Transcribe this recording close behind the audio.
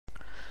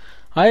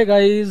Hi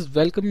guys,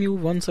 welcome you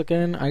once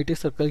again IT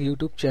Circle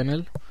YouTube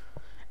channel,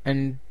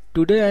 and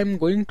today I am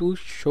going to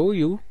show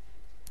you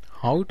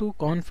how to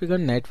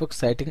configure network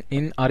setting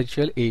in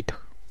RHEL 8.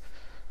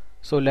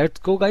 So let's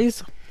go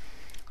guys.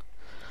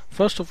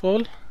 First of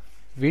all,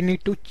 we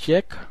need to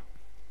check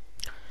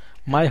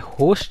my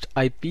host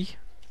IP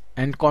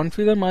and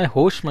configure my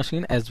host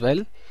machine as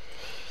well.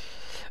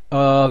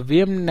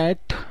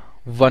 VMnet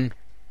 1,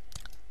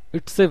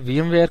 it's a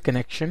VMware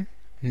connection,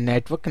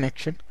 network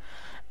connection,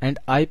 and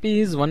IP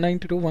is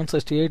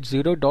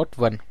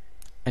 192.168.0.1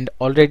 and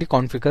already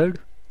configured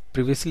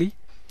previously,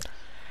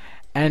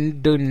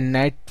 and the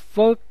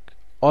network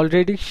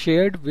already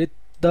shared with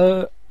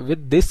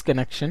this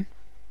connection.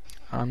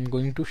 I'm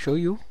going to show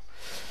you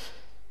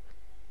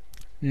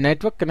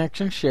network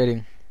connection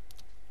sharing,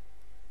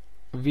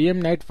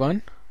 VMnet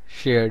 1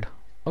 shared.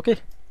 Okay,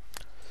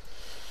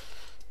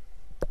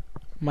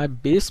 my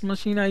base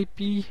machine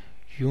IP,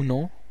 you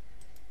know.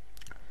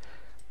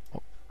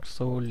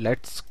 So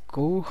let's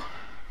go.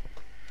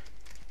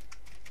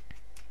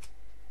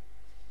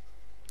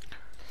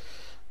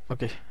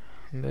 Okay,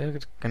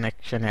 there's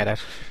connection error.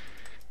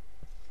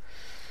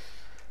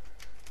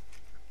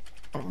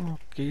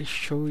 Okay,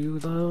 show you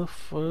the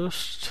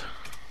first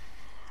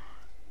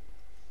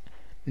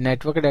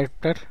network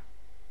adapter.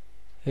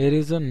 Here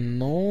is a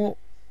no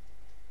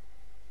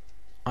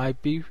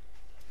IP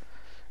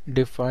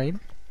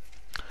define.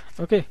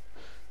 Okay,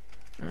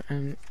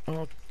 and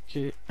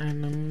okay,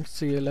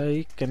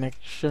 NMCLI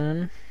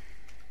connection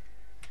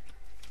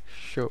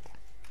show.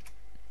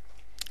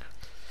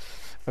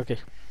 Okay,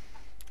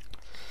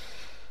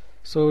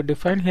 so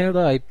define here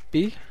the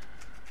IP,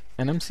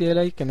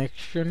 NMCLI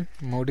connection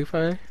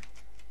modify,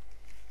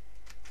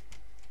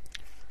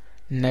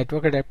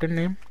 network adapter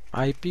name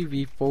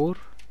IPv4,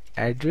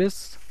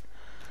 address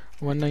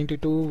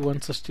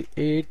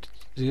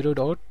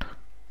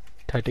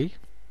 192.168.0.30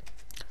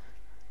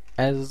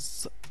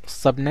 as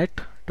subnet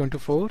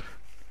 24,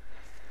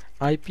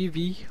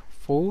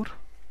 IPv4,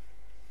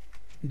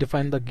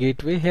 define the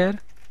gateway here,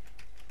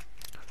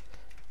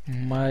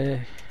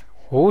 my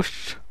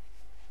host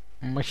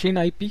machine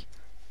IP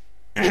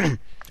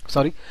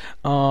sorry,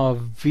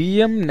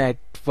 VM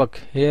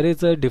network, here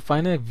is a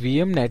define a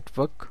VM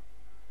network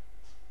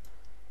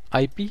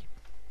IP,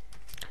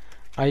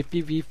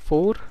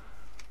 IPv4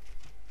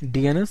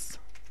 DNS,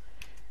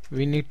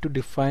 we need to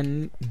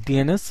define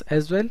DNS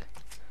as well,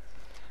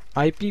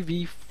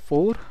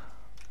 IPv4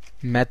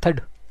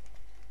 method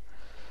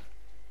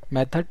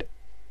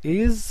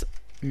is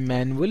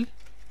manual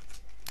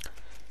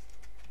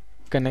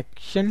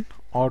connection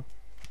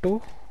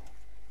auto.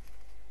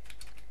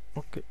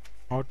 Okay,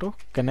 auto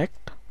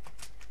connect,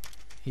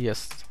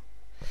 yes.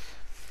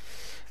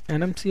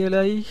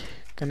 NMCLI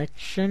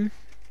connection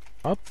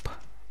up,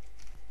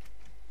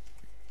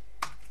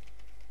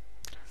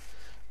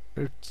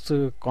 it's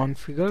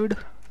configured.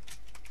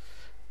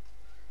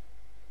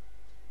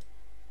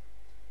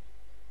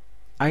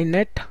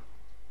 iNet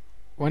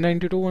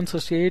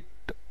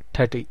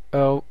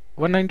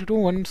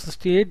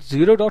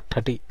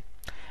 192.168.0.30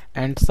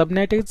 and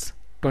subnet is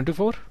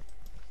 24,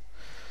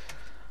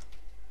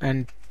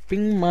 and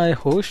ping my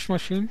host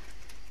machine.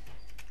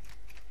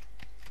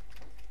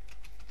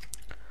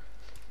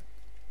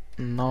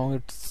 Now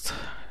it's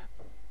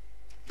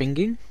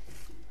pinging,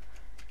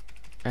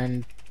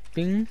 and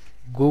ping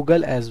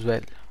Google as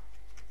well.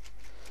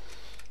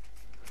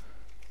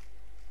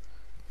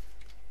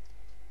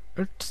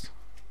 It's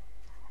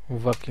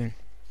working.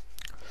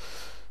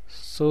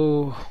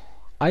 So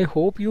I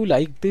hope you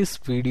like this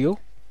video,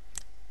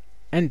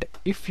 and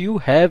if you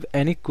have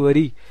any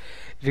query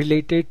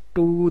related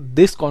to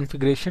this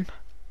configuration,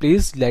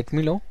 please let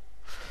me know.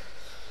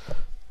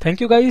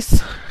 Thank you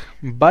guys,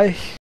 bye.